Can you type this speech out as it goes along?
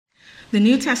The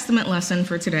New Testament lesson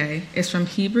for today is from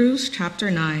Hebrews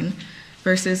chapter 9,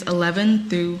 verses 11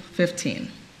 through 15.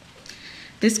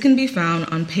 This can be found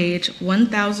on page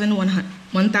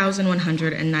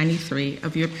 1193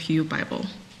 of your Pew Bible.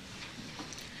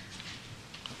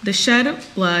 The shed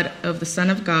blood of the Son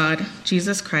of God,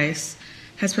 Jesus Christ,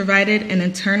 has provided an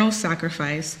eternal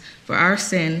sacrifice for our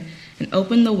sin and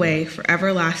opened the way for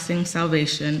everlasting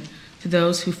salvation to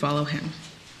those who follow him.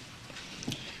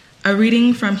 A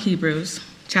reading from Hebrews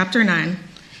chapter 9,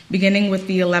 beginning with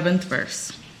the 11th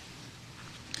verse.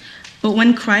 But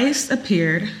when Christ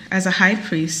appeared as a high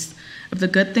priest of the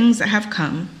good things that have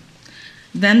come,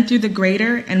 then through the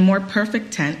greater and more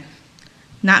perfect tent,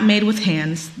 not made with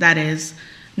hands, that is,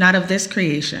 not of this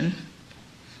creation,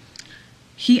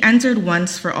 he entered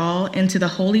once for all into the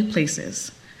holy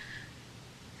places,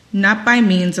 not by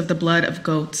means of the blood of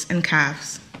goats and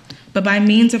calves, but by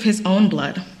means of his own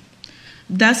blood,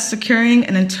 thus securing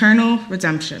an eternal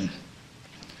redemption.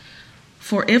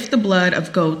 For if the blood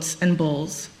of goats and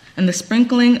bulls and the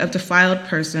sprinkling of defiled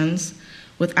persons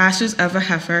with ashes of a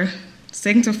heifer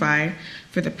sanctify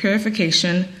for the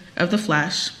purification of the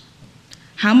flesh,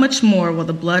 how much more will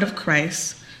the blood of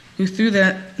Christ, who through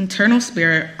the eternal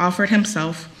Spirit offered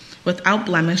himself without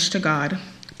blemish to God,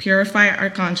 purify our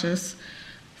conscience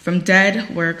from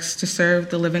dead works to serve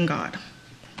the living God?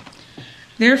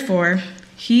 Therefore,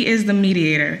 he is the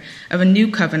mediator of a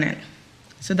new covenant,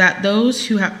 so that those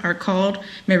who are called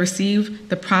may receive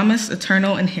the promised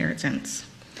eternal inheritance,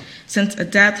 since a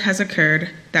death has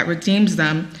occurred that redeems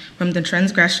them from the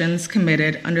transgressions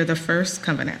committed under the first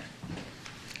covenant.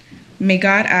 May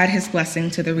God add his blessing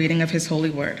to the reading of his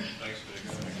holy word.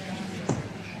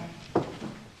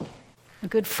 A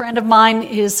good friend of mine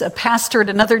is a pastor at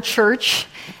another church,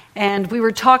 and we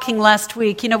were talking last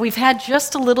week. You know, we've had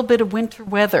just a little bit of winter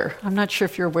weather. I'm not sure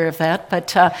if you're aware of that,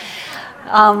 but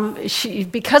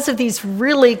because of these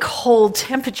really cold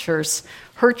temperatures,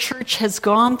 her church has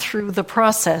gone through the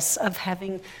process of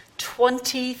having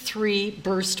 23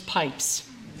 burst pipes.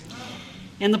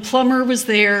 And the plumber was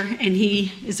there, and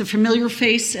he is a familiar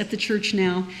face at the church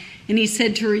now, and he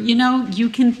said to her, you know, you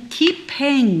can keep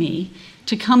paying me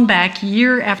to come back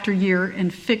year after year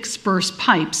and fix burst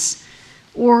pipes,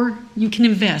 or you can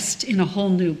invest in a whole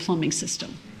new plumbing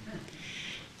system.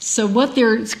 So what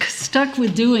they're stuck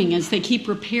with doing as they keep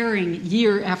repairing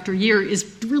year after year is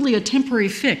really a temporary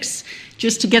fix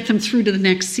just to get them through to the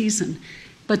next season.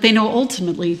 But they know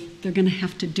ultimately they're going to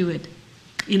have to do it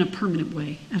in a permanent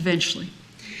way eventually.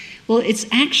 Well, it's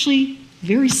actually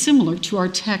very similar to our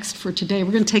text for today.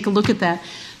 We're going to take a look at that.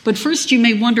 But first you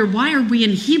may wonder, why are we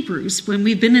in Hebrews when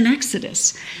we've been in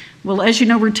Exodus? Well, as you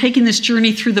know, we're taking this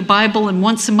journey through the Bible, and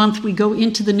once a month we go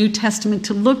into the New Testament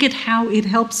to look at how it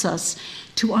helps us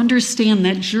to understand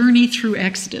that journey through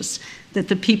Exodus that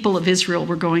the people of Israel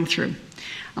were going through.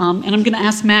 And I'm going to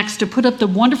ask Max to put up the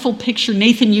wonderful picture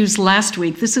Nathan used last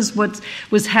week. This is what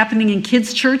was happening in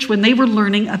kids' church when they were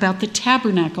learning about the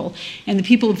tabernacle and the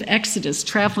people of Exodus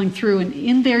traveling through. And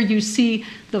in there you see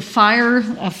the fire,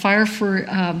 a fire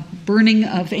for burning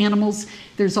of animals.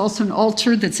 There's also an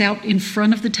altar that's out in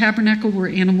front of the tabernacle where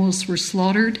animals were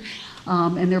slaughtered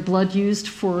and their blood used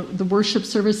for the worship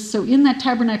service. So in that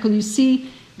tabernacle you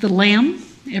see the lamb.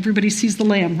 Everybody sees the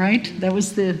lamb, right? That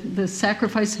was the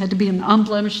sacrifice, had to be an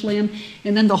unblemished lamb.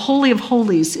 And then the Holy of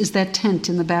Holies is that tent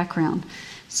in the background.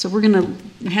 So we're going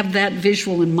to have that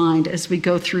visual in mind as we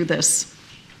go through this.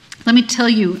 Let me tell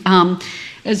you,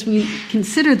 as we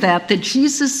consider that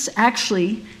Jesus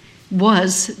actually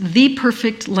was the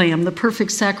perfect lamb, the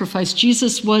perfect sacrifice.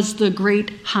 Jesus was the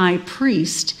great high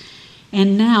priest.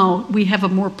 And now we have a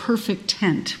more perfect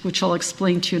tent, which I'll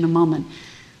explain to you in a moment.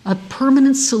 A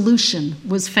permanent solution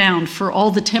was found for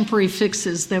all the temporary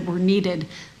fixes that were needed.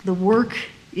 The work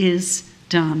is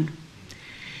done.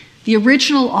 The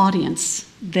original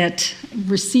audience that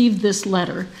received this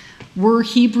letter were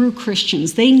Hebrew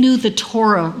Christians. They knew the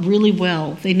Torah really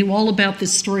well. They knew all about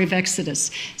this story of Exodus.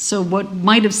 So what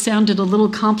might have sounded a little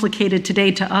complicated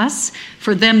today to us,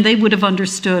 for them, they would have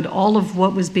understood all of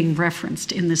what was being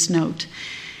referenced in this note.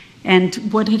 And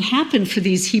what had happened for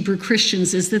these Hebrew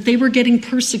Christians is that they were getting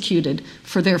persecuted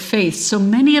for their faith. So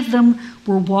many of them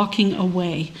were walking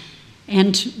away.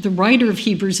 And the writer of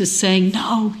Hebrews is saying,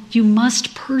 no, you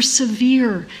must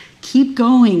persevere. Keep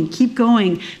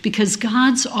going, because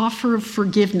God's offer of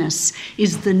forgiveness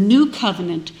is the new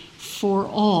covenant for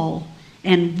all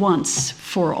and once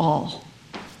for all.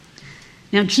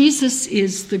 Now, Jesus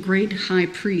is the great high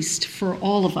priest for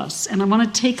all of us, and I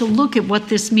want to take a look at what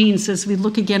this means as we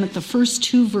look again at the first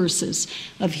two verses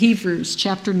of Hebrews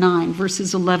chapter 9,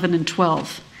 verses 11 and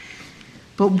 12.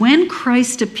 But when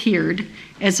Christ appeared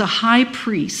as a high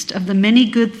priest of the many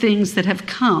good things that have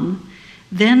come,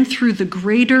 then through the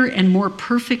greater and more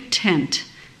perfect tent,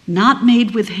 not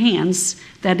made with hands,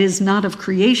 that is, not of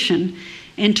creation,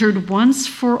 entered once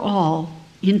for all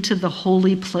into the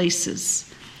holy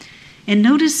places. And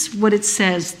notice what it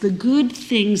says, the good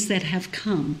things that have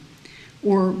come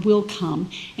or will come.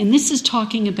 And this is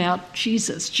talking about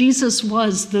Jesus. Jesus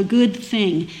was the good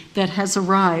thing that has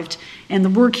arrived, and the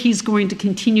work he's going to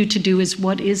continue to do is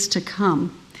what is to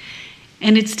come.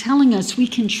 And it's telling us we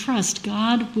can trust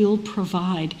God will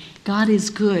provide. God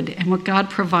is good, and what God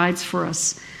provides for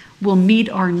us will meet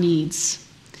our needs.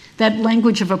 That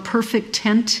language of a perfect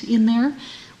tent in there,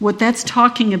 what that's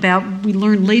talking about, we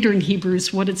learn later in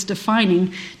Hebrews what it's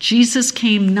defining. Jesus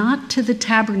came not to the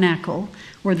tabernacle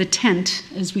or the tent,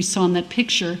 as we saw in that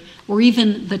picture, or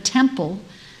even the temple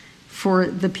for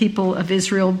the people of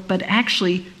Israel, but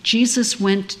actually Jesus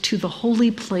went to the holy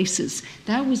places.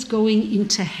 That was going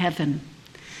into heaven.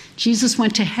 Jesus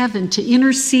went to heaven to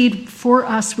intercede for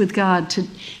us with God,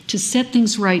 to set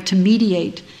things right, to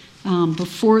mediate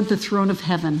before the throne of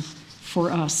heaven for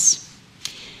us.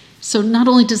 So not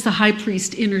only does the high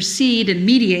priest intercede and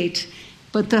mediate,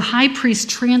 but the high priest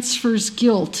transfers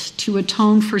guilt to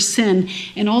atone for sin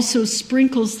and also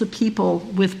sprinkles the people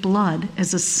with blood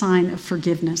as a sign of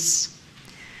forgiveness.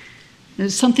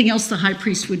 There's something else the high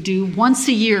priest would do. Once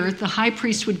a year, the high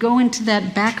priest would go into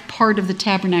that back part of the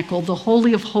tabernacle, the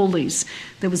Holy of Holies.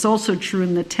 That was also true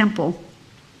in the temple.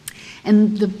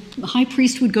 And the high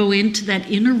priest would go into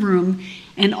that inner room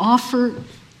and offer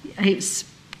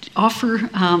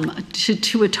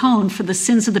to atone for the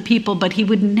sins of the people, but he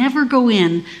would never go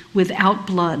in without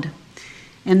blood.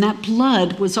 And that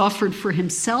blood was offered for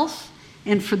himself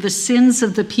and for the sins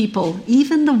of the people,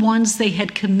 even the ones they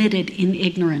had committed in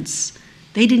ignorance.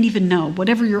 They didn't even know.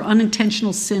 Whatever your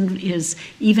unintentional sin is,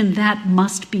 even that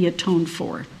must be atoned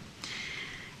for.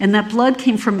 And that blood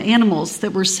came from animals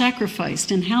that were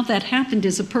sacrificed. And how that happened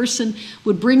is a person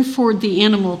would bring forward the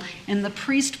animal, and the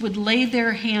priest would lay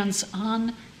their hands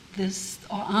on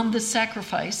the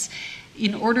sacrifice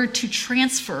in order to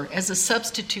transfer as a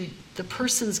substitute the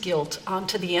person's guilt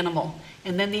onto the animal.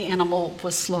 And then the animal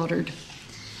was slaughtered.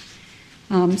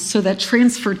 So that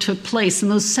transfer took place,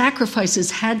 and those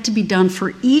sacrifices had to be done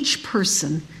for each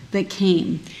person that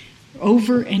came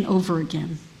over and over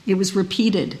again. It was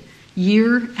repeated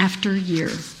year after year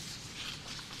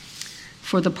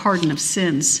for the pardon of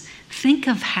sins. Think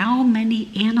of how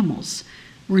many animals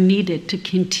were needed to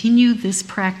continue this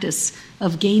practice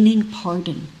of gaining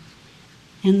pardon.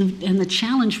 And the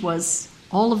challenge was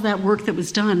all of that work that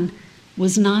was done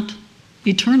was not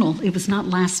eternal. It was not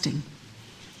lasting.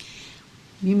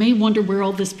 You may wonder where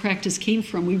all this practice came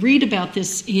from. We read about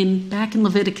this back in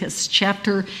Leviticus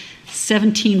chapter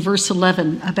 17, verse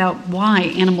 11, about why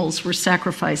animals were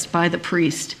sacrificed by the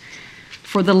priest.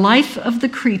 For the life of the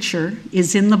creature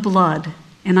is in the blood,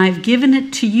 and I have given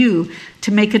it to you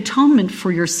to make atonement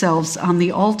for yourselves on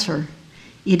the altar.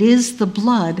 It is the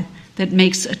blood that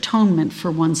makes atonement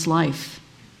for one's life.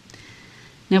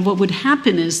 Now, what would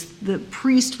happen is the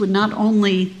priest would not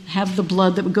only have the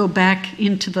blood that would go back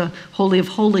into the Holy of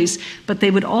Holies, but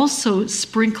they would also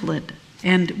sprinkle it.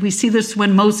 And we see this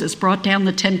when Moses brought down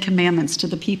the 10 Commandments to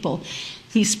the people.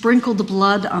 He sprinkled the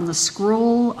blood on the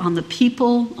scroll, on the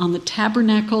people, on the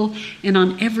tabernacle, and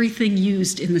on everything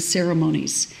used in the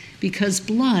ceremonies, because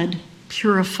blood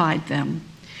purified them.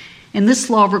 And this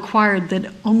law required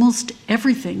that almost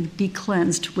everything be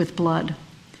cleansed with blood.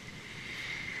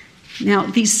 Now,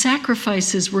 these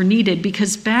sacrifices were needed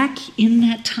because back in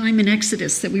that time in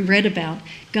Exodus that we read about,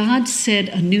 God said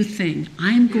a new thing.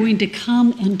 I'm going to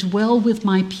come and dwell with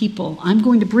my people. I'm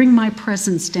going to bring my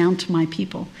presence down to my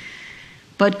people.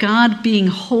 But God, being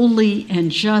holy and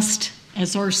just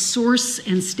as our source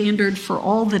and standard for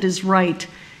all that is right,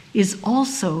 is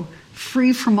also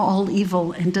free from all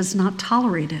evil and does not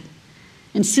tolerate it.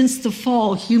 And since the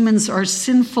fall, humans are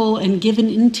sinful and given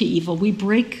into evil. We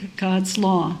break God's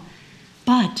law.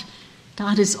 But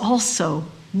God is also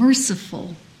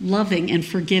merciful, loving, and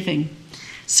forgiving.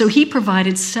 So he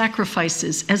provided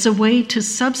sacrifices as a way to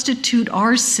substitute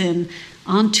our sin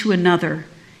onto another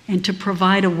and to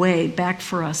provide a way back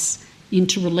for us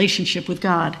into relationship with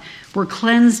God. We're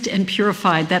cleansed and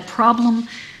purified. That problem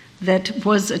that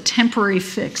was a temporary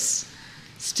fix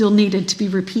still needed to be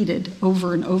repeated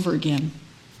over and over again.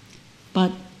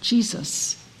 But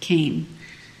Jesus came,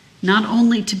 not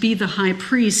only to be the high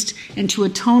priest and to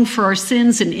atone for our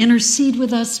sins and intercede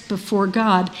with us before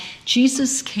God,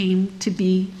 Jesus came to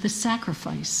be the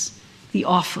sacrifice, the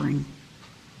offering.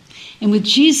 And with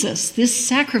Jesus, this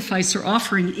sacrifice or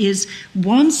offering is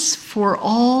once for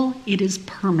all, it is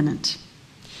permanent.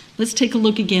 Let's take a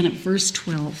look again at verse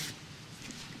 12.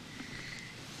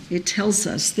 It tells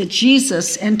us that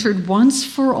Jesus entered once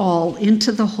for all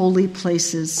into the holy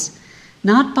places,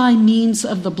 not by means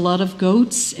of the blood of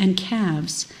goats and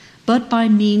calves, but by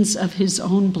means of his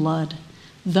own blood,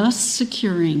 thus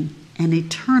securing an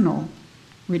eternal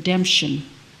redemption.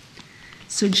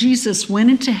 So Jesus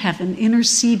went into heaven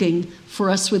interceding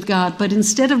for us with God, but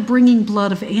instead of bringing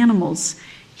blood of animals,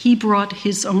 he brought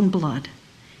his own blood.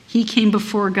 He came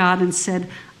before God and said,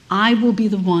 I will be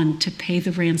the one to pay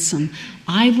the ransom.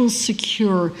 I will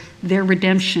secure their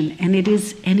redemption, and it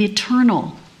is an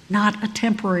eternal, not a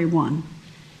temporary one.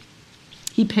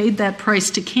 He paid that price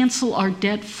to cancel our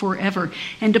debt forever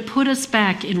and to put us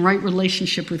back in right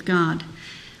relationship with God.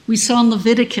 We saw in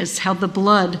Leviticus how the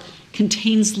blood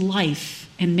contains life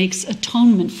and makes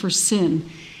atonement for sin.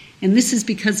 And this is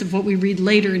because of what we read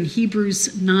later in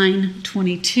Hebrews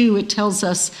 9:22. It tells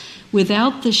us,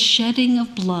 without the shedding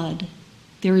of blood,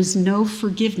 there is no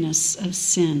forgiveness of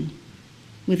sin.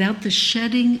 Without the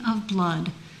shedding of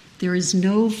blood, there is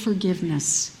no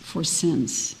forgiveness for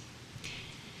sins.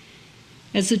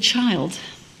 As a child,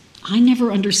 I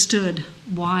never understood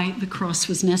why the cross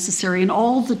was necessary and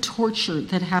all the torture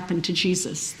that happened to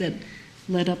Jesus that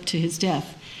led up to his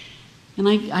death. And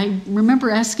I remember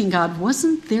asking God,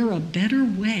 wasn't there a better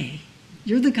way?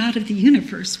 You're the God of the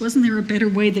universe. Wasn't there a better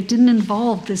way that didn't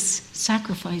involve this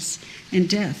sacrifice and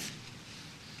death?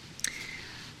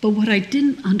 But what I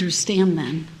didn't understand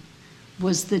then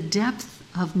was the depth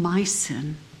of my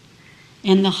sin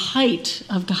and the height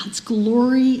of God's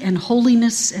glory and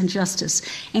holiness and justice,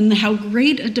 and how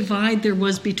great a divide there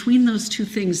was between those two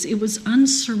things. It was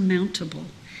unsurmountable.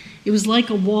 It was like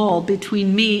a wall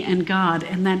between me and God,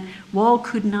 and that wall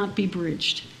could not be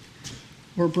bridged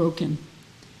or broken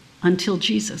until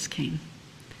Jesus came.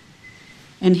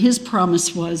 And his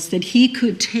promise was that he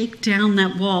could take down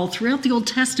that wall. Throughout the Old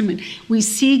Testament, we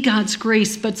see God's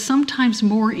grace, but sometimes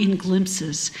more in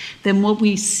glimpses than what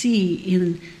we see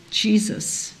in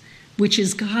Jesus, which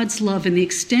is God's love and the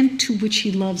extent to which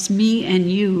he loves me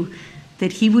and you,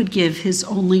 that he would give his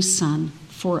only son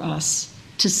for us,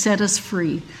 to set us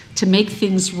free, to make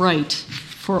things right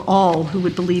for all who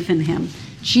would believe in him.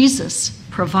 Jesus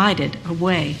provided a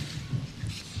way.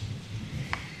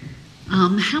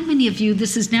 How many of you,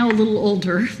 this is now a little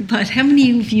older, but how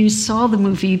many of you saw the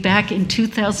movie back in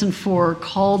 2004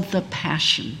 called The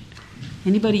Passion?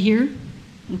 Anybody here?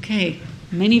 Okay,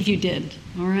 many of you did.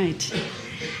 All right.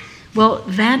 Well,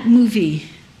 that movie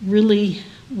really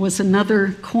was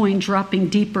another coin dropping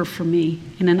deeper for me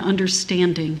in an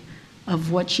understanding of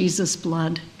what Jesus'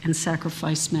 blood and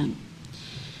sacrifice meant.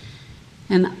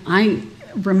 And I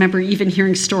remember even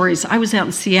hearing stories. I was out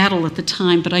in Seattle at the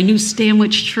time, but I knew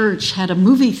Stanwich Church had a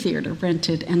movie theater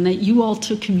rented and that you all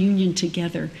took communion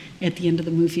together at the end of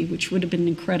the movie, which would have been an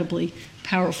incredibly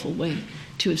powerful way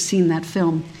to have seen that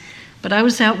film. But I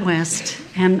was out west,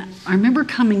 and I remember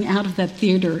coming out of that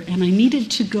theater, and I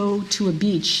needed to go to a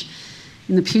beach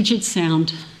in the Puget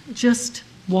Sound, just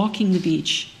walking the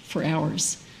beach for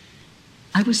hours.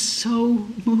 I was so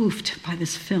moved by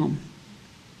this film.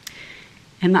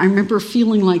 And I remember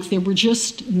feeling like there were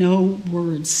just no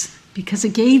words, because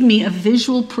it gave me a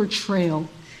visual portrayal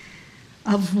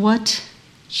of what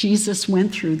Jesus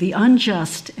went through, the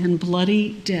unjust and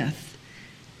bloody death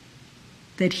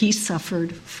that he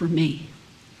suffered for me.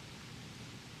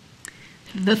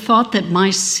 The thought that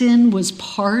my sin was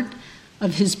part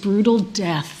of his brutal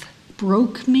death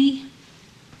broke me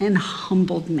and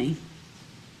humbled me.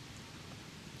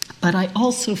 But I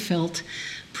also felt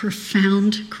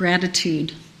profound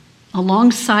gratitude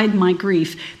alongside my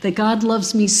grief that God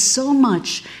loves me so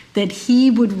much that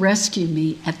he would rescue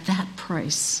me at that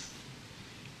price.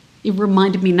 It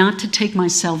reminded me not to take my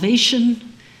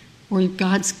salvation or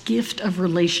God's gift of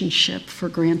relationship for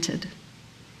granted.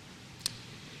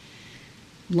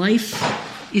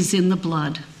 Life is in the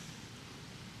blood.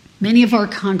 Many of our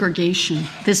congregation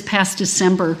this past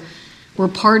December were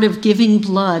part of giving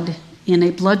blood in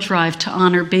a blood drive to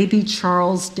honor baby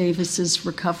Charles Davis's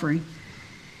recovery.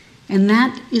 And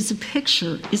that is a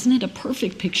picture, isn't it a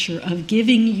perfect picture of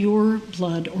giving your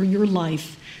blood or your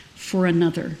life for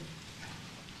another?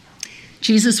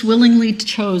 Jesus willingly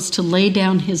chose to lay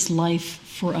down his life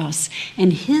for us,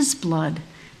 and his blood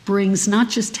brings not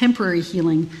just temporary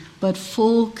healing, but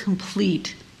full,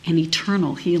 complete, and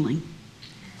eternal healing.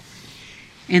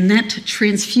 And that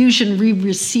transfusion we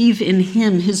receive in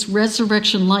him, his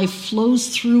resurrection life, flows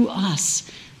through us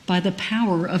by the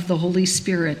power of the Holy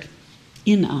Spirit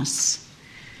in us.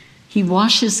 He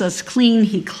washes us clean.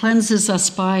 He cleanses us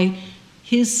by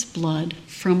his blood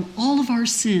from all of our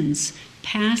sins,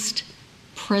 past,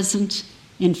 present,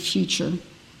 and future.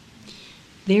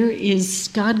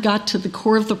 God got to the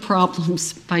core of the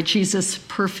problems by Jesus'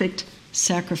 perfect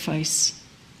sacrifice.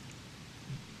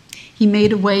 He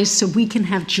made a way so we can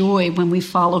have joy when we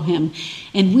follow him,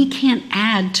 and we can't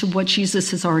add to what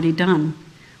Jesus has already done.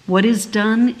 What is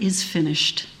done is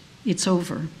finished. It's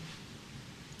over.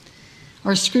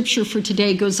 Our scripture for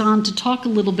today goes on to talk a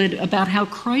little bit about how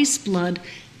Christ's blood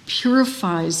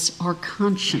purifies our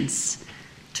conscience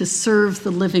to serve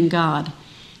the living God.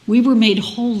 We were made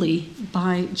holy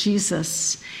by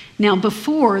Jesus. Now,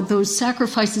 before those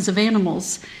sacrifices of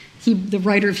animals, the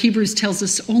writer of Hebrews tells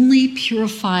us only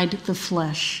purified the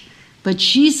flesh. But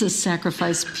Jesus'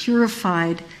 sacrifice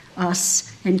purified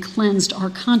us and cleansed our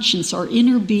conscience, our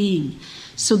inner being.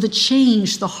 So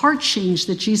the heart change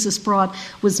that Jesus brought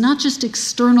was not just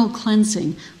external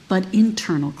cleansing, but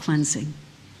internal cleansing.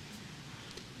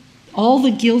 All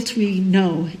the guilt we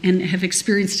know and have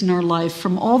experienced in our life,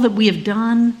 from all that we have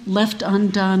done, left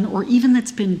undone, or even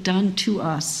that's been done to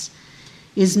us,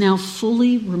 is now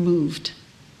fully removed.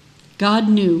 God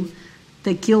knew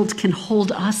that guilt can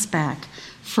hold us back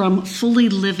from fully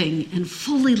living and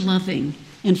fully loving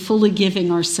and fully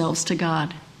giving ourselves to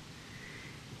God.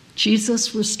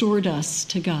 Jesus restored us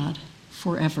to God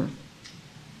forever.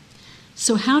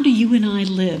 So how do you and I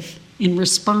live in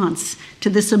response to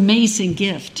this amazing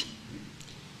gift?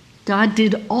 God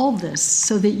did all this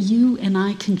so that you and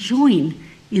I can join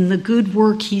in the good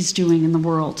work he's doing in the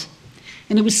world.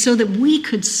 And it was so that we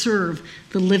could serve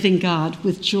the living God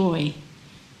with joy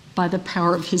by the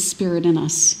power of his Spirit in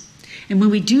us. And when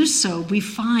we do so, we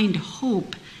find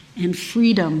hope and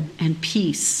freedom and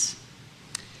peace.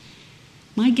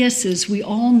 My guess is we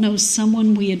all know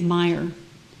someone we admire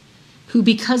who,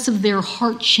 because of their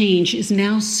heart change, is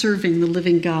now serving the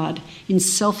living God in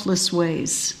selfless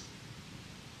ways.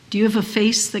 Do you have a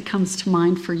face that comes to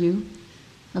mind for you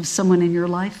of someone in your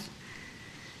life?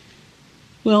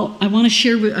 Well, I want to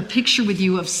share a picture with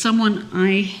you of someone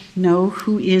I know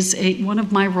who is one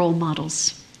of my role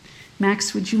models.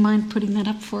 Max, would you mind putting that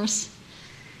up for us?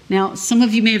 Now, some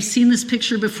of you may have seen this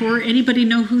picture before. Anybody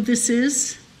know who this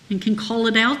is and can call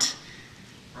it out?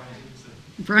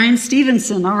 Brian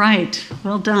Stevenson. All right,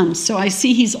 well done. So I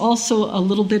see he's also a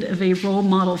little bit of a role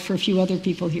model for a few other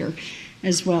people here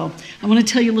as well. I want to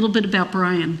tell you a little bit about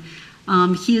Brian.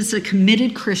 He is a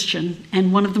committed Christian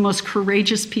and one of the most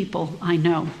courageous people I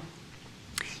know.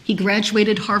 He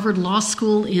graduated Harvard Law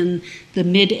School in the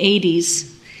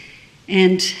mid-'80s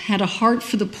and had a heart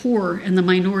for the poor and the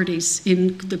minorities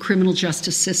in the criminal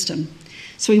justice system.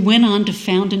 So he went on to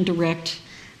found and direct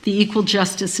the Equal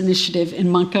Justice Initiative in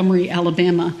Montgomery,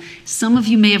 Alabama. Some of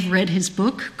you may have read his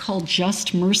book called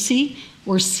Just Mercy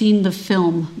or seen the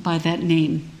film by that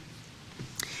name.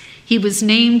 He was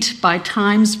named by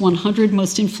Time's 100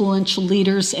 Most Influential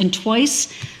Leaders and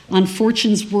twice on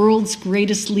Fortune's World's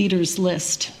Greatest Leaders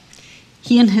list.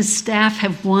 He and his staff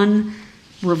have won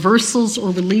reversals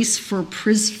or release from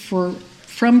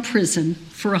prison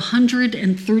for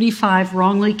 135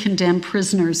 wrongly condemned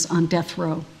prisoners on death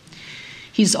row.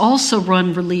 He's also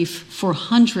run relief for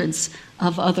hundreds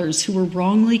of others who were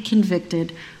wrongly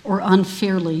convicted or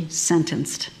unfairly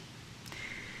sentenced.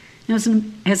 Now,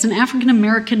 as an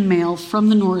African-American male from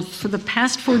the North, for the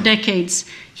past 4 decades,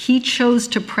 he chose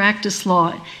to practice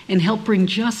law and help bring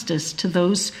justice to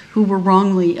those who were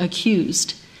wrongly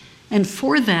accused. And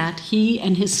for that, he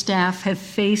and his staff have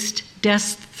faced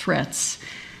death threats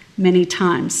many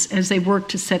times as they work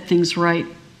to set things right.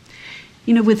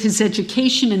 You know, with his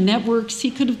education and networks,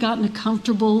 he could have gotten a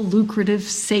comfortable, lucrative,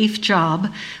 safe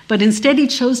job, but instead he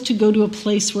chose to go to a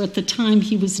place where at the time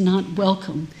he was not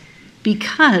welcome,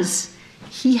 because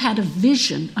he had a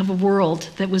vision of a world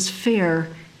that was fair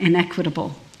and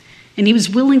equitable. And he was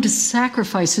willing to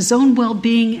sacrifice his own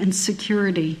well-being and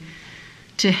security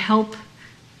to help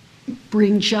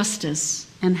bring justice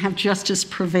and have justice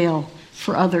prevail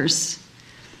for others.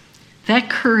 That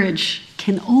courage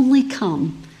can only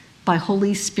come by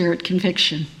Holy Spirit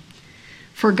conviction.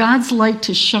 For God's light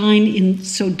to shine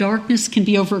so darkness can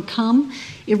be overcome,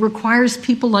 it requires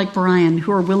people like Brian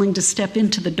who are willing to step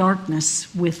into the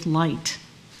darkness with light.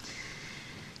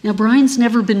 Now, Brian's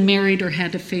never been married or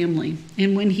had a family,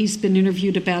 and when he's been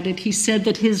interviewed about it, he said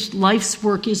that his life's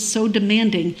work is so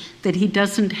demanding that he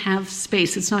doesn't have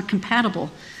space. It's not compatible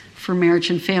for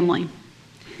marriage and family.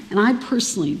 And I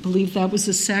personally believe that was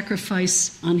a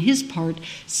sacrifice on his part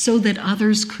so that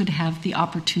others could have the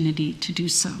opportunity to do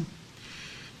so.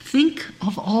 Think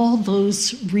of all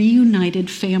those reunited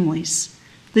families,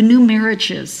 the new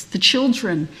marriages, the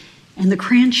children and the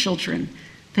grandchildren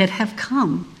that have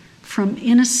come from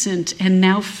innocent and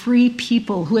now free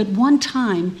people who at one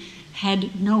time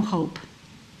had no hope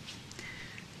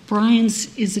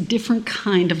Brian's is a different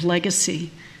kind of legacy,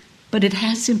 but it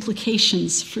has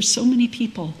implications for so many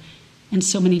people and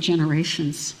so many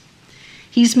generations.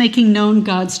 He's making known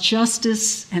God's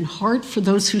justice and heart for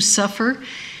those who suffer,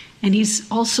 and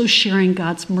he's also sharing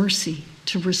God's mercy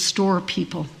to restore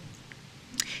people.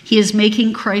 He is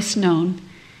making Christ known,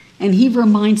 and he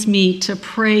reminds me to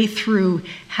pray through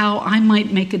how I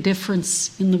might make a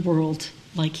difference in the world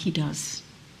like he does.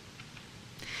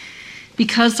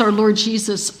 Because our Lord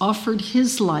Jesus offered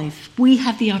his life, we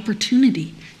have the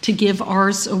opportunity to give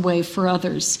ours away for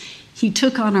others. He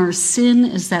took on our sin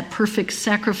as that perfect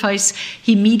sacrifice.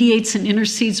 He mediates and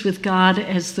intercedes with God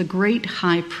as the great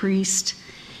high priest.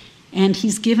 And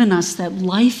he's given us that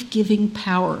life-giving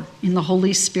power in the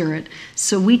Holy Spirit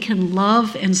so we can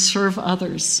love and serve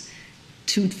others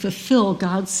to fulfill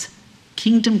God's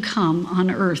kingdom come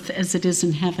on earth as it is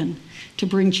in heaven, to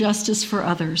bring justice for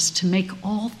others, to make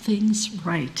all things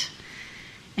right.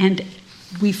 And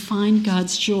we find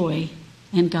God's joy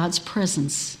and God's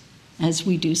presence as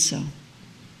we do so.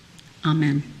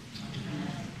 Amen.